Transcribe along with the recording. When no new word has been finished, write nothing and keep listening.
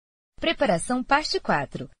Preparação parte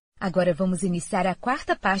 4. Agora vamos iniciar a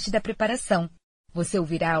quarta parte da preparação. Você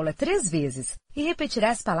ouvirá a aula 3 vezes e repetirá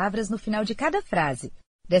as palavras no final de cada frase.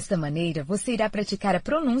 Desta maneira, você irá praticar a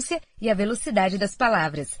pronúncia e a velocidade das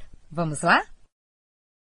palavras. Vamos lá?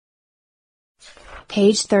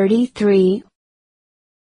 Page 33.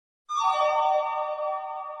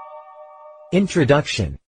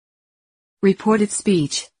 Introduction. Reported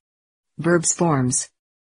speech. Verbs forms.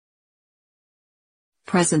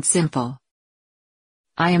 Present simple.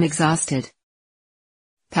 I am exhausted.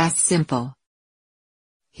 Past simple.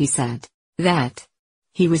 He said that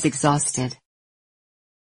he was exhausted.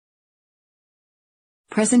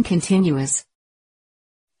 Present continuous.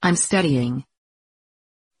 I'm studying.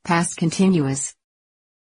 Past continuous.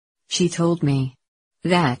 She told me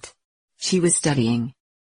that she was studying.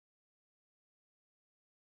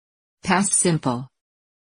 Past simple.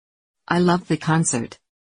 I loved the concert.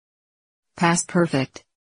 Past perfect.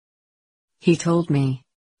 He told me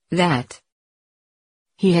that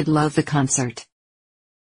he had loved the concert.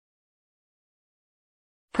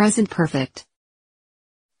 Present perfect.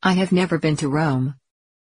 I have never been to Rome.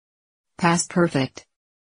 Past perfect.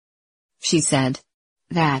 She said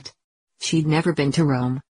that she'd never been to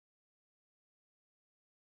Rome.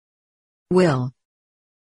 Will.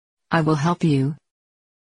 I will help you.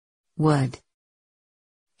 Would.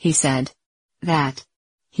 He said that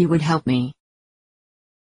he would help me.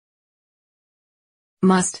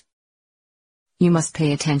 Must. You must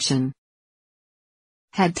pay attention.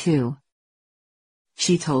 Had to.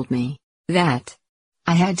 She told me that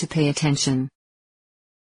I had to pay attention.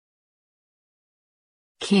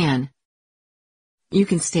 Can. You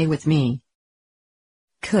can stay with me.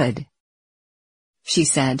 Could. She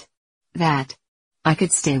said that I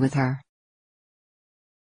could stay with her.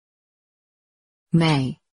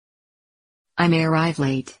 May. I may arrive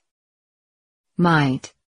late.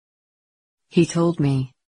 Might. He told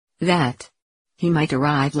me that he might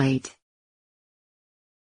arrive late.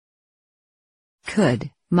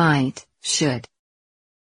 Could, might, should.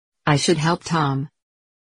 I should help Tom.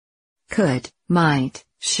 Could, might,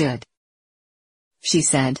 should. She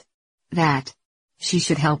said that she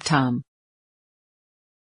should help Tom.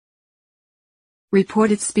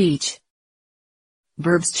 Reported speech.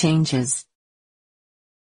 Verbs changes.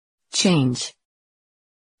 Change.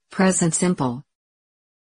 Present simple.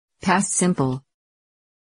 Past simple.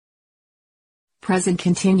 Present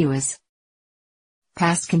continuous.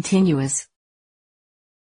 Past continuous.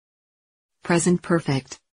 Present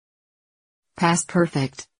perfect. Past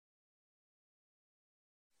perfect.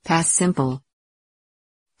 Past simple.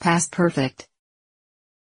 Past perfect.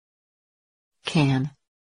 Can.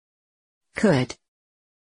 Could.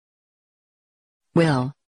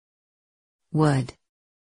 Will. Would.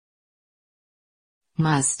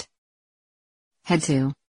 Must. Had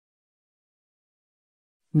to.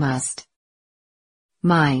 Must.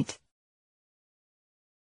 Might.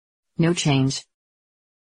 No change.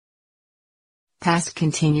 Past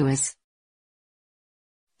continuous.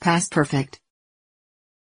 Past perfect.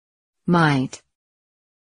 Might.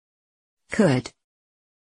 Could.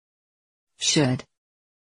 Should.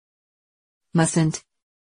 Mustn't.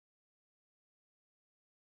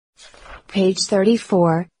 Page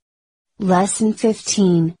 34. Lesson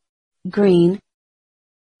 15. Green.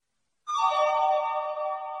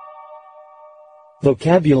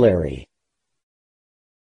 Vocabulary.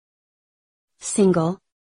 Single.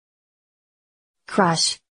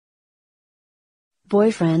 Crush.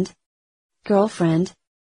 Boyfriend. Girlfriend.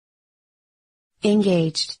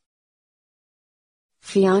 Engaged.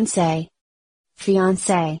 Fiancé.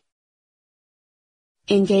 Fiancée.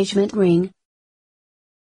 Engagement ring.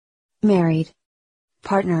 Married.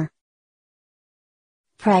 Partner.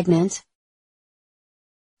 Pregnant.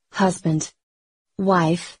 Husband.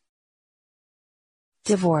 Wife.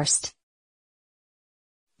 Divorced.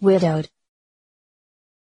 Widowed.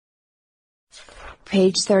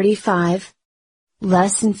 Page 35.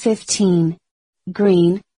 Lesson 15.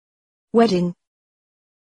 Green. Wedding.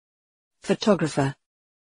 Photographer.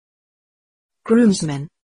 Groomsmen.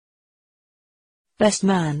 Best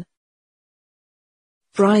man.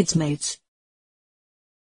 Bridesmaids.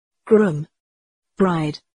 Groom.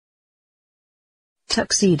 Bride.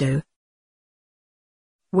 Tuxedo.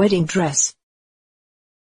 Wedding dress.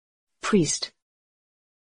 Priest.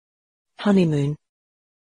 Honeymoon.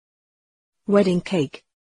 Wedding cake.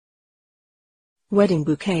 Wedding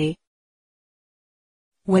bouquet.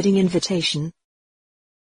 Wedding invitation.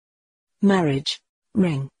 Marriage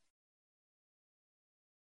ring.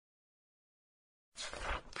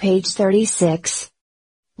 Page 36.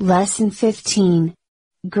 Lesson 15.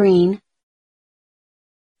 Green.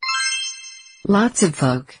 Lots of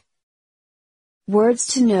folk. Words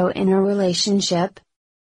to know in a relationship: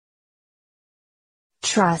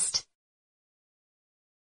 trust,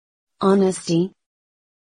 honesty,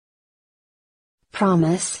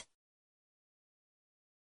 promise,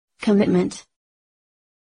 commitment,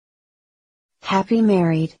 happy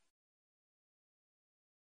married,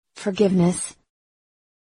 forgiveness,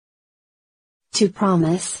 to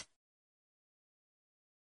promise,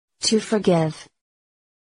 to forgive.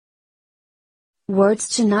 Words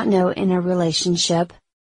to not know in a relationship: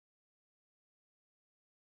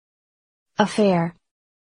 affair,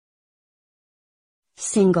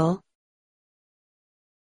 single,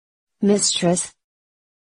 mistress,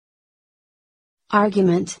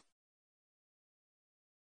 argument,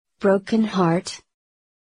 broken heart,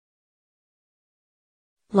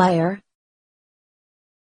 liar,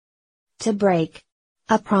 to break,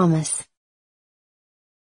 a promise,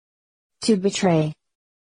 to betray.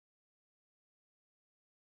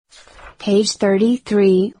 Page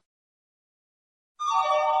 33.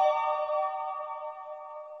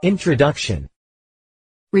 Introduction.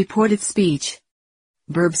 Reported speech.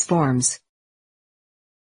 Verbs forms.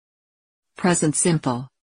 Present simple.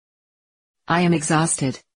 I am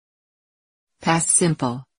exhausted. Past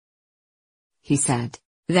simple. He said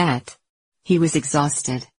that he was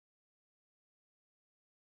exhausted.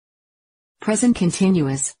 Present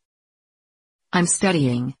continuous. I'm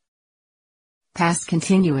studying. Past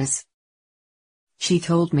continuous. She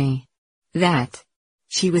told me that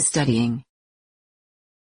she was studying.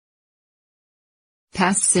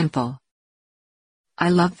 Past simple. I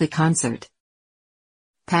loved the concert.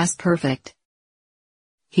 Past perfect.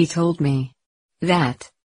 He told me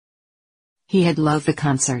that he had loved the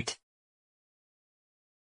concert.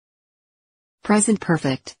 Present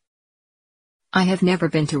perfect. I have never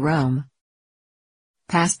been to Rome.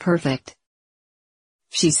 Past perfect.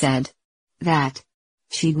 She said that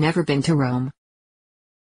she'd never been to Rome.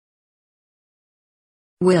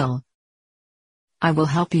 Will. I will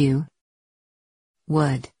help you.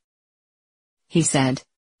 Would. He said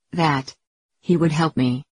that he would help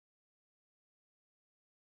me.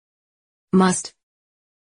 Must.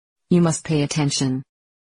 You must pay attention.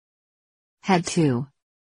 Had to.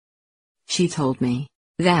 She told me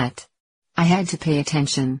that I had to pay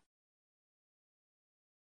attention.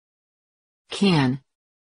 Can.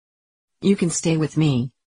 You can stay with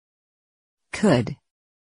me. Could.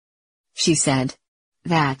 She said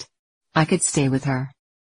that I could stay with her.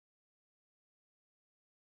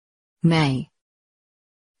 May.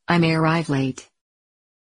 I may arrive late.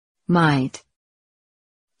 Might.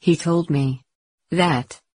 He told me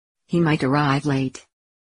that he might arrive late.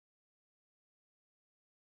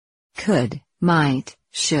 Could, might,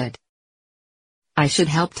 should. I should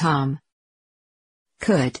help Tom.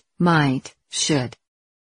 Could, might, should.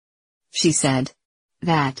 She said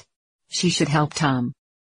that she should help Tom.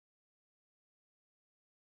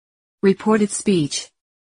 Reported speech.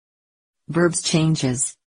 Verbs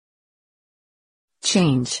changes.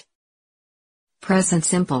 Change. Present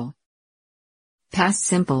simple. Past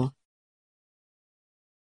simple.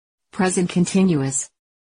 Present continuous.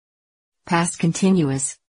 Past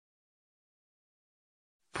continuous.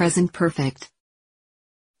 Present perfect.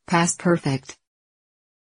 Past perfect.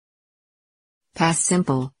 Past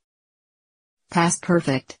simple. Past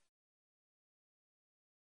perfect.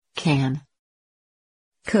 Can.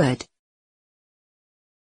 Could.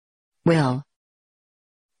 Will.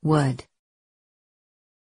 Would.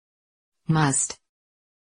 Must.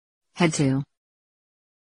 Had to.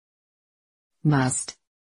 Must.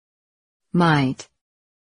 Might.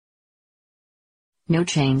 No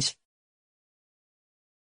change.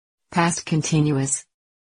 Past continuous.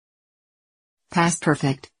 Past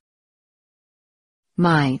perfect.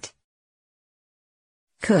 Might.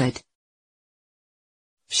 Could.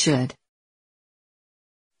 Should.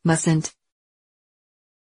 Mustn't.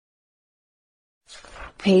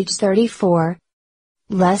 Page 34.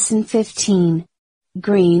 Lesson 15.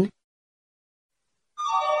 Green.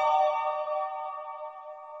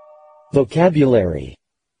 Vocabulary.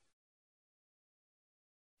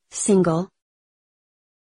 Single.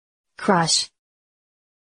 Crush.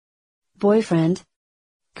 Boyfriend.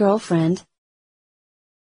 Girlfriend.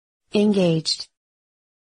 Engaged.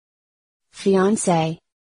 Fiancé.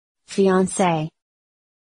 Fiancée.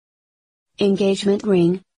 Engagement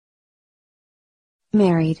ring.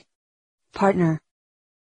 Married. Partner.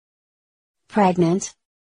 Pregnant.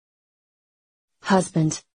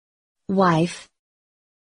 Husband. Wife.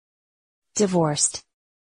 Divorced.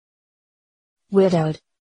 Widowed.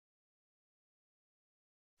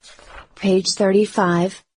 Page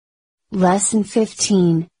 35. Lesson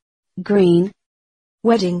 15. Green.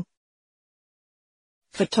 Wedding.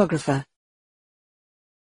 Photographer.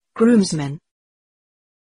 Groomsmen.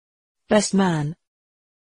 Best man.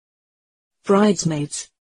 Bridesmaids.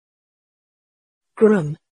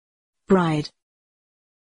 Groom. Bride.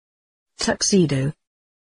 Tuxedo.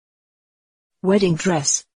 Wedding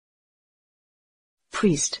dress.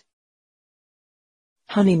 Priest.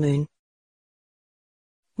 Honeymoon.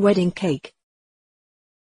 Wedding cake.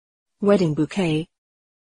 Wedding bouquet.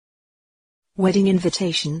 Wedding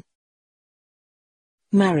invitation.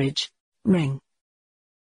 Marriage ring.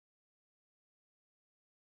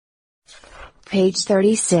 Page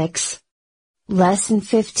 36. Lesson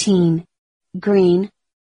 15. Green.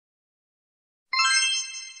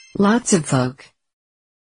 Lots of folk.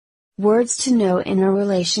 Words to know in a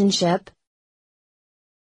relationship.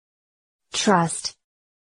 Trust.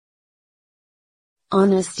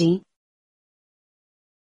 Honesty.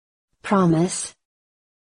 Promise.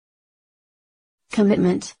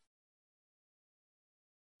 Commitment.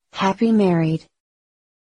 Happy married.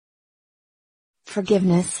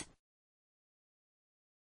 Forgiveness.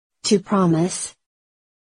 To promise.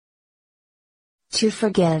 To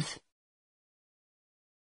forgive.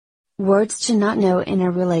 Words to not know in a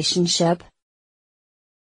relationship.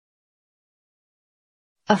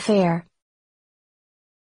 Affair.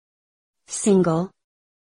 Single.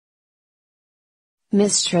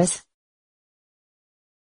 Mistress.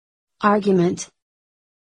 Argument.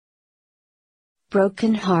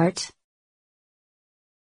 Broken heart.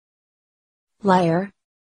 Liar.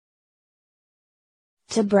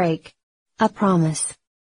 To break. A promise.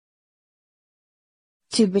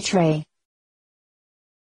 To betray.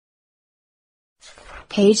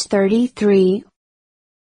 Page 33.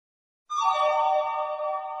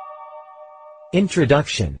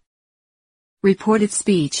 Introduction. Reported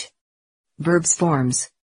speech. Verbs forms.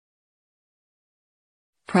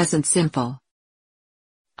 Present simple.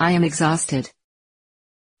 I am exhausted.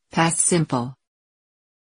 Past simple.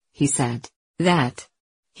 He said that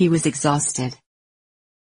he was exhausted.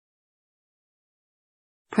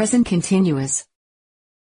 Present continuous.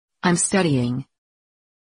 I'm studying.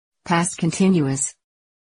 Past continuous.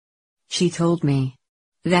 She told me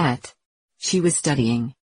that she was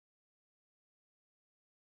studying.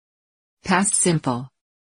 Past simple.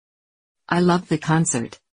 I loved the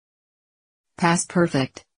concert. Past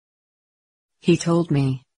perfect. He told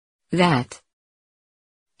me that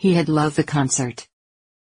he had loved the concert.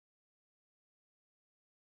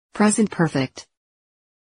 Present perfect.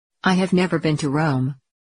 I have never been to Rome.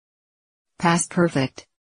 Past perfect.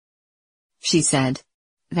 She said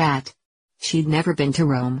that she'd never been to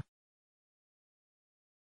Rome.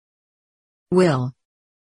 Will.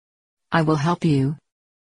 I will help you.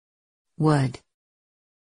 Would.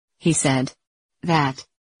 He said that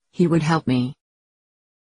he would help me.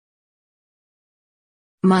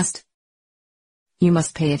 Must. You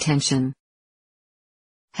must pay attention.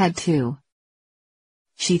 Had to.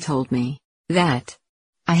 She told me that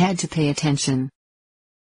I had to pay attention.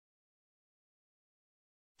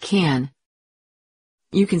 Can.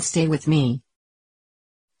 You can stay with me.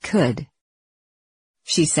 Could.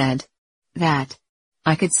 She said that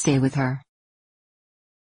I could stay with her.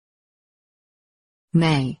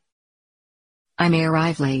 May. I may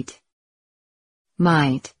arrive late.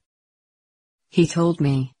 Might. He told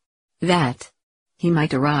me that he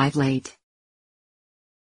might arrive late.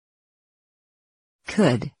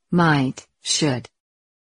 Could, might, should.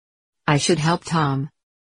 I should help Tom.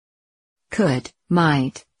 Could,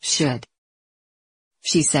 might, should.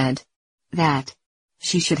 She said that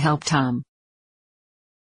she should help Tom.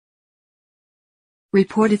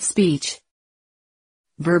 Reported speech.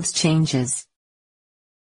 Verbs changes.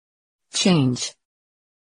 Change.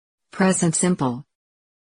 Present simple.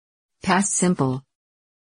 Past simple.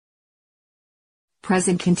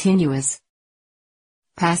 Present continuous.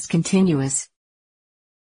 Past continuous.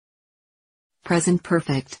 Present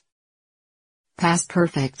perfect. Past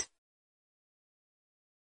perfect.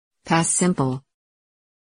 Past simple.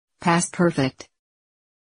 Past perfect.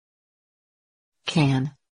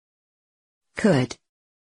 Can. Could.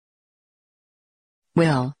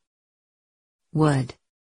 Will. Would.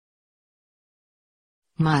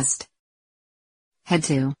 Must. Had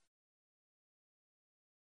to.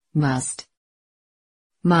 Must.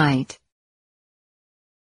 Might.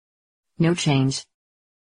 No change.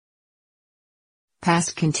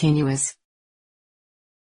 Past continuous.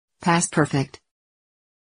 Past perfect.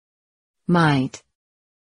 Might.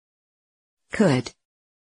 Could.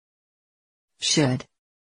 Should.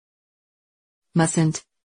 Mustn't.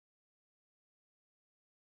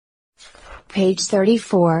 Page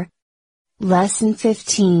 34. Lesson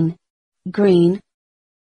 15. Green.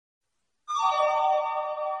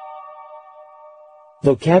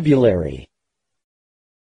 Vocabulary.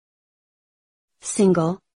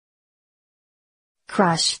 single,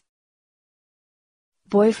 crush,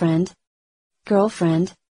 boyfriend,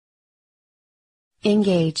 girlfriend,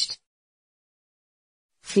 engaged,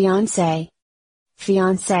 fiancé,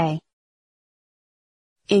 fiancée,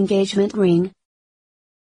 engagement ring,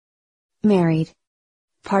 married,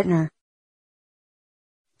 partner,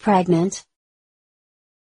 pregnant,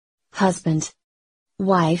 husband,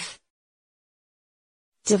 wife,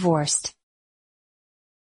 divorced,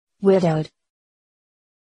 widowed.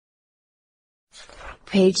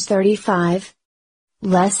 Page 35.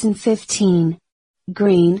 Lesson 15.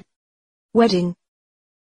 Green. Wedding.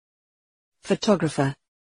 Photographer.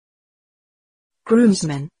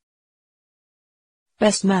 Groomsmen.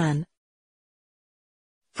 Best man.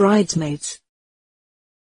 Bridesmaids.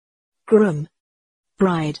 Groom.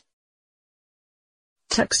 Bride.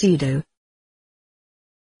 Tuxedo.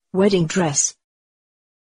 Wedding dress.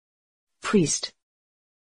 Priest.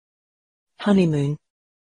 Honeymoon.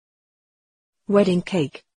 Wedding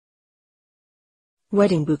cake.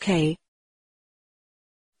 Wedding bouquet.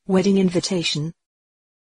 Wedding invitation.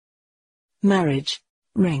 Marriage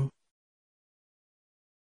ring.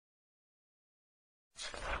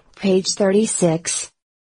 Page 36.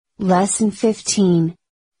 Lesson 15.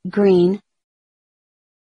 Green.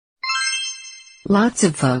 Lots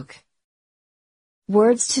of folk.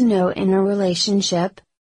 Words to know in a relationship.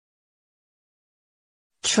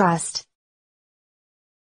 Trust.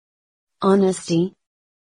 Honesty.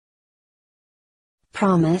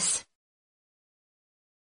 Promise.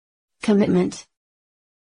 Commitment.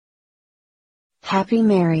 Happy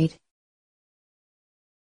married.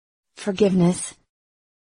 Forgiveness.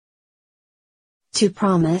 To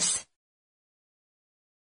promise.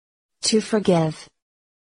 To forgive.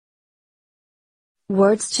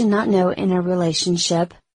 Words to not know in a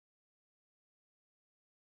relationship.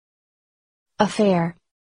 Affair.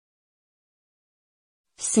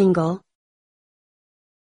 Single.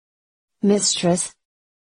 Mistress.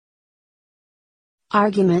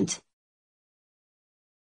 Argument.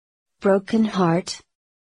 Broken heart.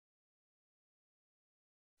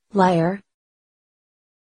 Liar.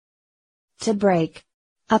 To break.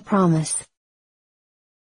 A promise.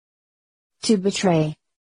 To betray.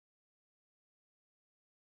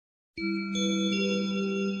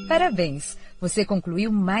 Parabéns! Você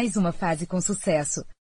concluiu mais uma fase com sucesso.